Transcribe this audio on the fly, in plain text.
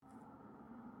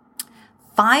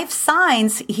5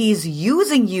 signs he's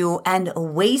using you and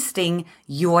wasting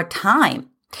your time.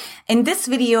 In this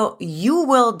video, you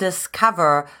will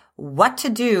discover what to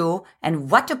do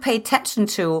and what to pay attention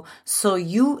to so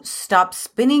you stop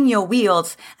spinning your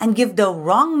wheels and give the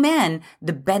wrong man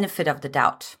the benefit of the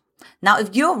doubt. Now,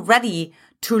 if you're ready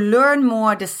to learn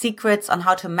more the secrets on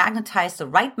how to magnetize the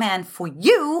right man for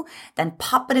you, then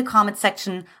pop in the comment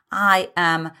section. I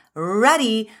am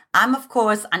ready. I'm, of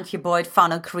course, Antje Boyd,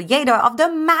 founder and creator of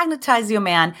the Magnetize Your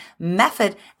Man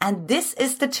method. And this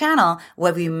is the channel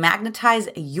where we magnetize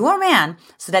your man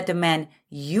so that the man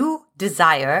you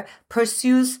desire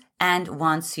pursues and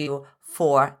wants you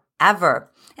forever.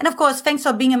 And of course, thanks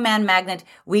for being a man magnet.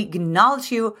 We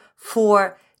acknowledge you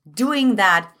for doing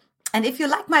that. And if you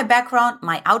like my background,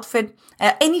 my outfit,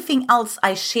 anything else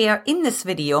I share in this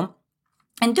video,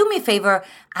 and do me a favor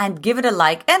and give it a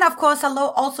like. And of course,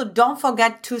 also don't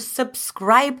forget to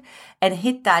subscribe and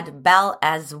hit that bell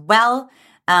as well.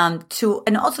 And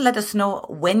also let us know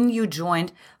when you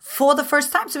joined for the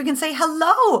first time so we can say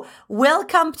hello.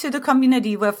 Welcome to the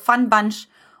community. We're a fun bunch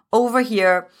over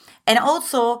here. And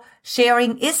also,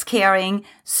 sharing is caring.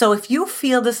 So if you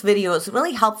feel this video is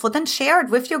really helpful, then share it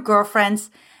with your girlfriends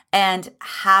and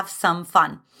have some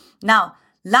fun.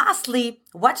 Lastly,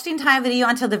 watch the entire video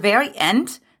until the very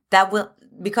end.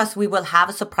 Because we will have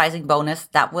a surprising bonus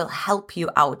that will help you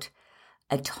out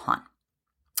a ton.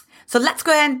 So let's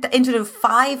go ahead into the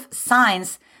 5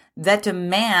 signs that a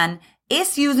man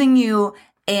is using you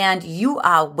and you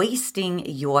are wasting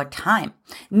your time.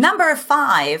 Number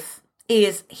 5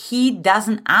 is he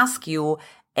doesn't ask you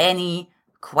any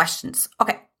questions.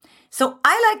 Okay. So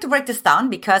I like to break this down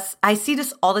because I see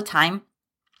this all the time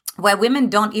where women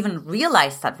don't even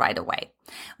realize that right away.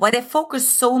 Where they focus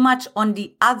so much on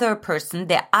the other person,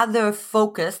 their other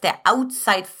focus, their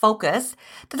outside focus,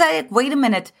 that they're like, wait a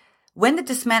minute, when did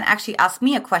this man actually ask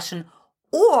me a question?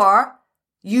 Or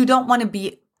you don't want to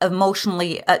be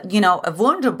emotionally,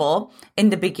 vulnerable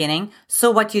in the beginning.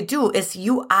 So what you do is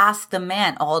you ask the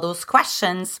man all those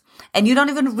questions and you don't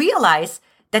even realize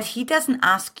that he doesn't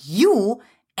ask you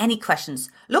any questions.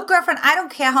 Look, girlfriend, I don't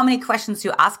care how many questions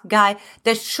you ask, guy.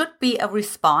 There should be a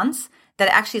response that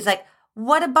actually is like,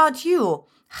 what about you?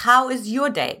 How is your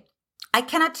day? I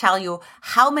cannot tell you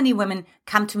how many women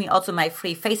come to me, also my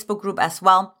free Facebook group as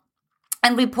well,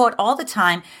 and report all the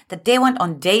time that they went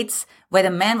on dates where the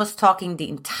man was talking the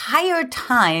entire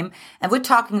time. And we're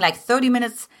talking like 30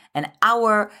 minutes, an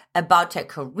hour about their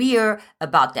career,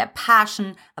 about their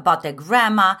passion, about their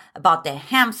grandma, about their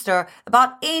hamster,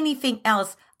 about anything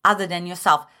else other than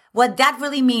yourself. What that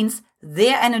really means,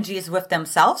 their energy is with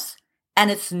themselves and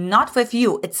it's not with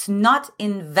you. It's not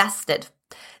invested.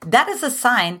 That is a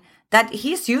sign that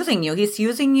he's using you. He's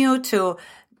using you to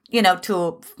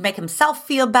make himself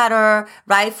feel better,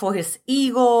 right? For his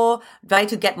ego, right?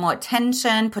 To get more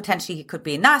attention. Potentially he could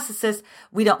be a narcissist.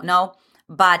 We don't know.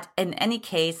 But in any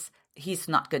case, he's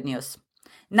not good news.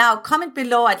 Now, comment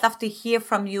below. I'd love to hear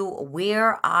from you.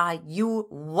 Where are you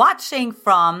watching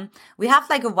from? We have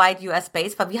like a wide US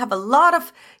base, but we have a lot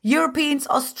of Europeans,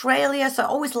 Australia. So I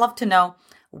always love to know,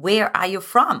 where are you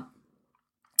from?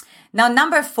 Now,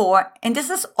 number 4, and this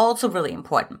is also really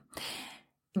important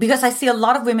because I see a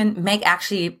lot of women make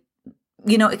actually,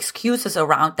 excuses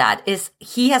around that, is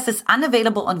he has this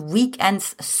unavailable on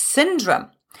weekends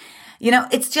syndrome.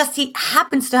 It's just he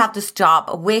happens to have this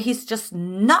job where he's just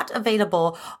not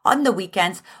available on the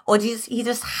weekends, or he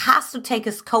just has to take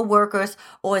his coworkers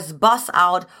or his boss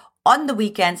out on the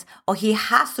weekends, or he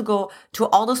has to go to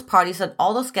all those parties and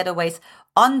all those getaways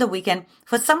on the weekend.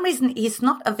 For some reason, he's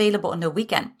not available on the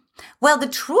weekend. Well, the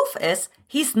truth is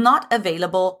he's not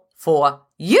available for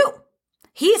you.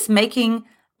 He's making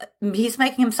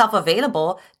himself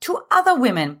available to other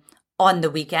women on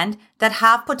the weekend that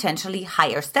have potentially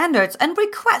higher standards and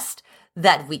request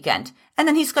that weekend. And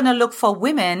then he's going to look for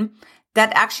women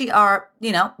that actually are,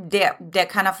 they're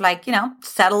kind of like,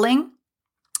 settling,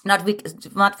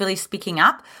 not really speaking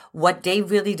up what they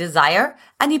really desire.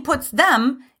 And he puts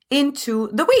them into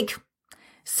the week.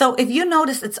 So if you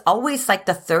notice, it's always like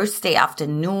the Thursday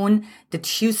afternoon, the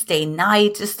Tuesday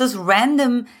night, just this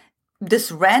random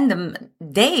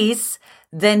days,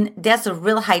 then there's a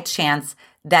real high chance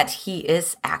that he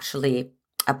is actually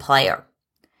a player.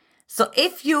 So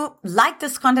if you like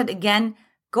this content, again,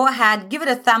 go ahead, give it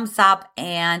a thumbs up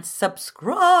and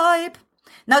subscribe.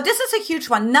 Now, this is a huge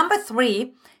one. Number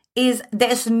 3 is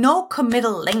there's no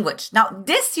committal language. Now,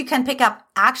 this you can pick up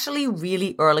actually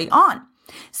really early on.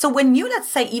 So when you, let's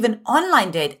say, even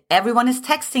online date, everyone is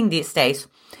texting these days.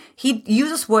 He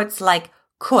uses words like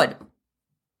could.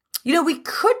 We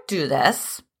could do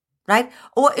this, right?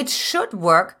 Or it should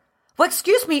work, Well,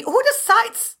 excuse me, who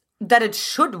decides that it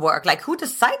should work? Like, who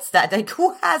decides that? Like,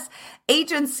 who has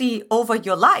agency over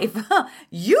your life?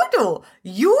 You do.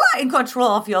 You are in control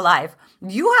of your life.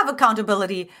 You have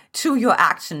accountability to your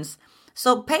actions.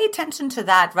 So pay attention to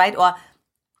that, right? Or,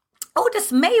 oh,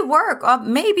 this may work, or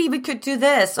maybe we could do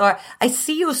this, or I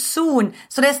see you soon.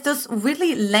 So there's this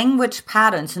really language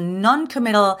patterns,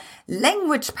 non-committal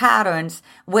language patterns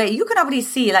where you can already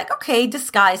see like, okay, this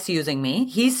guy's using me.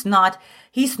 He's not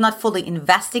fully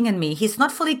investing in me. He's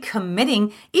not fully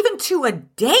committing even to a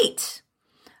date,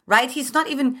 right? He's not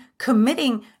even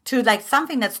committing to like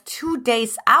something that's 2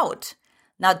 days out.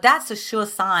 Now that's a sure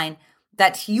sign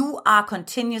that you are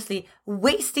continuously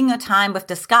wasting your time with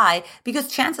this guy, because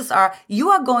chances are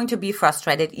you are going to be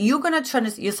frustrated. You're going to turn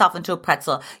yourself into a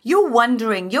pretzel. You're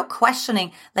wondering, you're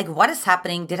questioning, like, what is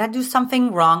happening? Did I do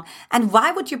something wrong? And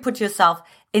why would you put yourself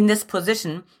in this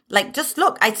position? Like, just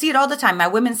look, I see it all the time. My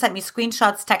women send me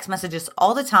screenshots, text messages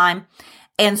all the time.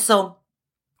 And so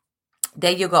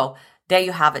there you go. There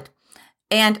you have it.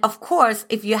 And of course,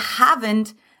 if you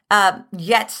haven't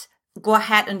yet, go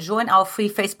ahead and join our free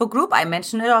Facebook group. I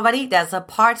mentioned it already. There's a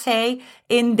party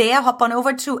in there. Hop on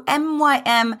over to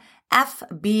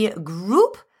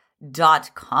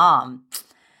mymfbgroup.com.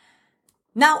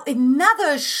 Now,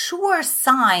 another sure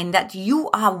sign that you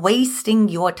are wasting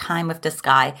your time with this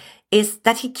guy is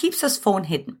that he keeps his phone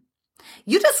hidden.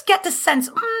 You just get the sense,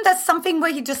 that's something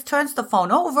where he just turns the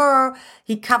phone over,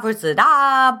 he covers it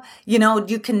up,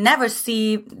 you can never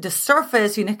see the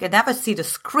surface, you can never see the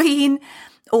screen.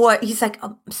 Or he's like,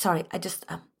 oh, sorry,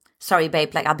 sorry,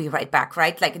 babe, like, I'll be right back,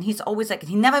 right? Like, and he's always like,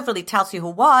 he never really tells you who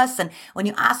was. And when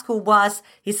you ask who was,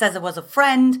 he says it was a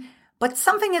friend. But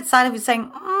something inside of you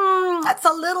saying, that's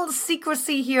a little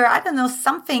secrecy here. I don't know,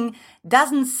 something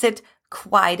doesn't sit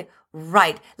quite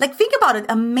right. Like, think about it.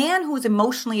 A man who's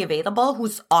emotionally available,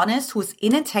 who's honest, who's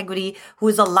in integrity,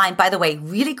 who's aligned, by the way,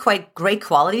 really quite great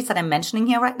qualities that I'm mentioning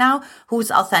here right now, who's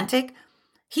authentic.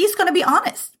 He's going to be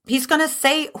honest. He's going to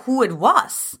say who it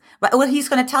was, right? Or he's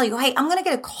going to tell you, hey, I'm going to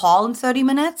get a call in 30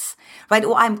 minutes, right?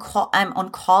 Or I'm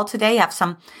on call today. I have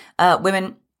some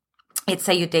women, let's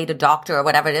say you date a doctor or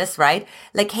whatever it is, right?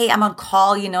 Like, hey, I'm on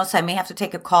call, so I may have to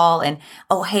take a call. And,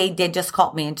 oh, hey, they just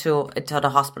called me into the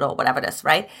hospital, whatever it is,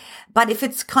 right? But if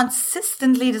it's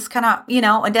consistently this kind of,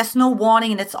 and there's no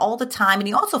warning and it's all the time, and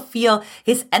you also feel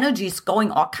his energy is going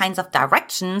all kinds of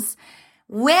directions,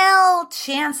 well,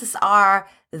 chances are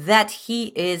that he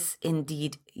is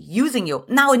indeed using you.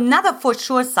 Now, another for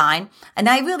sure sign, and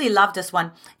I really love this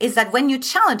one, is that when you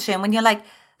challenge him, when you're like,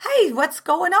 hey, what's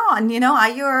going on? Are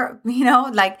you,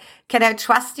 like, can I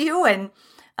trust you? And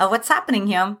what's happening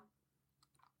here?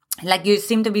 Like, you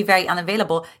seem to be very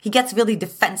unavailable. He gets really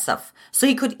defensive. So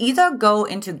he could either go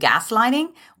into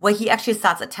gaslighting, where he actually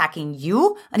starts attacking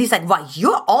you. And he's like, well,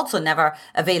 you're also never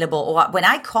available. Or when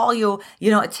I call you,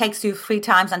 it takes you 3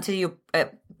 times until you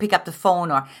pick up the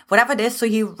phone or whatever it is. So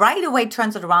he right away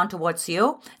turns it around towards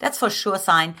you. That's for sure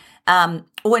sign.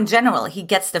 Or in general, he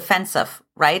gets defensive,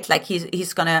 right? Like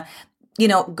he's going to,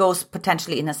 goes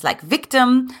potentially in as like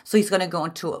victim. So he's going to go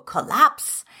into a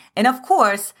collapse. And of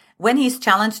course, when he's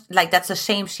challenged, like, that's a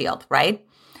shame shield, right?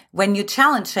 When you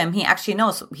challenge him, he actually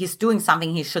knows he's doing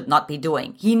something he should not be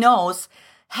doing. He knows,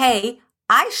 hey,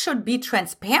 I should be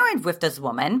transparent with this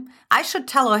woman. I should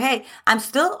tell her, hey, I'm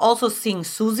still also seeing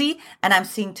Susie, and I'm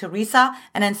seeing Teresa,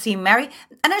 and I'm seeing Mary,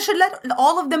 and I should let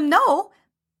all of them know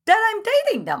that I'm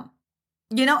dating them.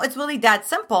 It's really that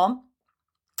simple.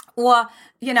 Or,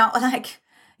 like,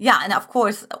 yeah, and of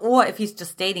course, or if he's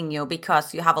just dating you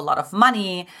because you have a lot of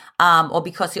money, or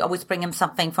because you always bring him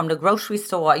something from the grocery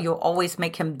store, you always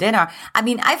make him dinner. I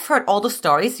mean, I've heard all the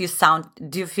stories.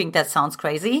 Do you think that sounds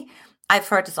crazy? I've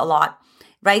heard this a lot,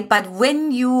 right? But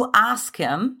when you ask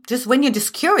him, when you're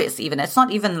just curious even, it's not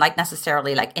even like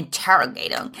necessarily like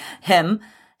interrogating him,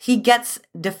 he gets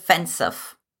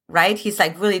defensive, right? He's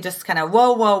like really just kind of,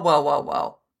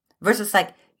 whoa. Versus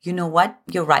like, you know what?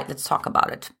 You're right. Let's talk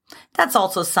about it. That's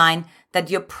also a sign that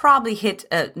you probably hit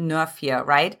a nerve here,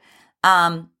 right?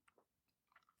 And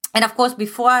of course,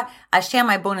 before I share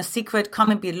my bonus secret,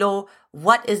 comment below,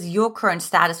 what is your current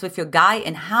status with your guy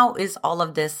and how is all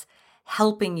of this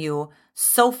helping you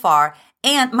so far?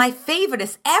 And my favorite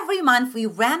is every month we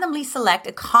randomly select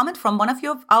a comment from one of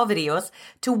our videos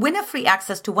to win a free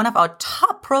access to one of our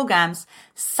top programs,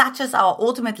 such as our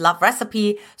Ultimate Love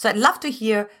Recipe. So I'd love to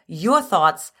hear your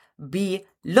thoughts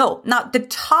below. Now, the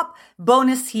top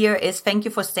bonus here is thank you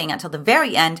for staying until the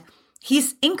very end.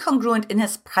 He's incongruent in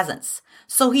his presence.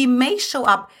 So he may show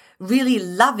up really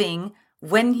loving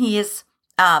when he is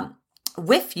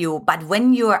with you, but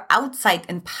when you're outside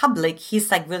in public,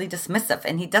 he's like really dismissive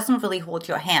and he doesn't really hold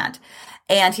your hand.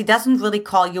 And he doesn't really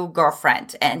call you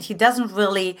girlfriend. And he's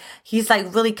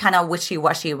like really kind of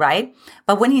wishy-washy, right?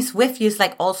 But when he's with you, he's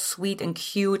like all sweet and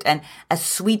cute and a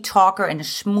sweet talker and a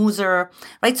schmoozer,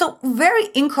 right? So very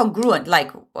incongruent,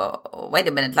 like, wait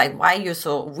a minute, like, why are you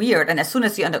so weird? And as soon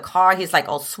as you're in the car, he's like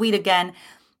all sweet again.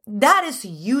 That is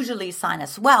usually a sign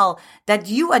as well that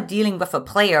you are dealing with a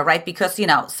player, right? Because,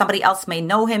 somebody else may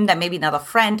know him, that maybe another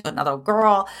friend, another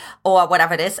girl, or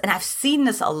whatever it is. And I've seen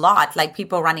this a lot, like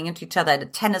people running into each other at a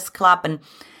tennis club and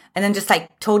then just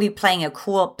like totally playing it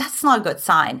cool. That's not a good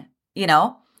sign,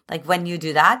 like when you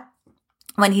do that,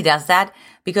 when he does that,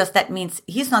 because that means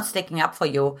he's not sticking up for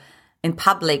you in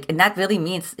public. And that really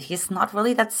means he's not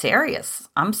really that serious.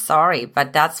 I'm sorry,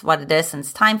 but that's what it is. And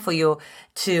it's time for you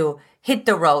to hit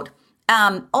the road.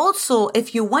 Also,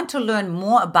 if you want to learn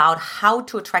more about how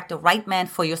to attract the right man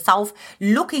for yourself,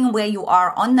 looking where you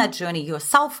are on that journey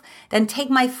yourself, then take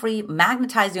my free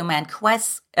Magnetize Your Man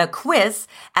quiz at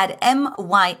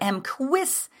mymquiz.com.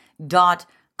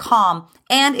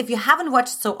 And if you haven't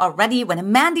watched so already, when a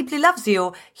man deeply loves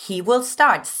you, he will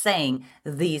start saying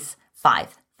these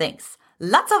 5 things.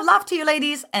 Lots of love to you,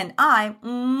 ladies, and I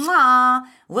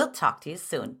will talk to you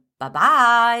soon.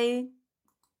 Bye-bye.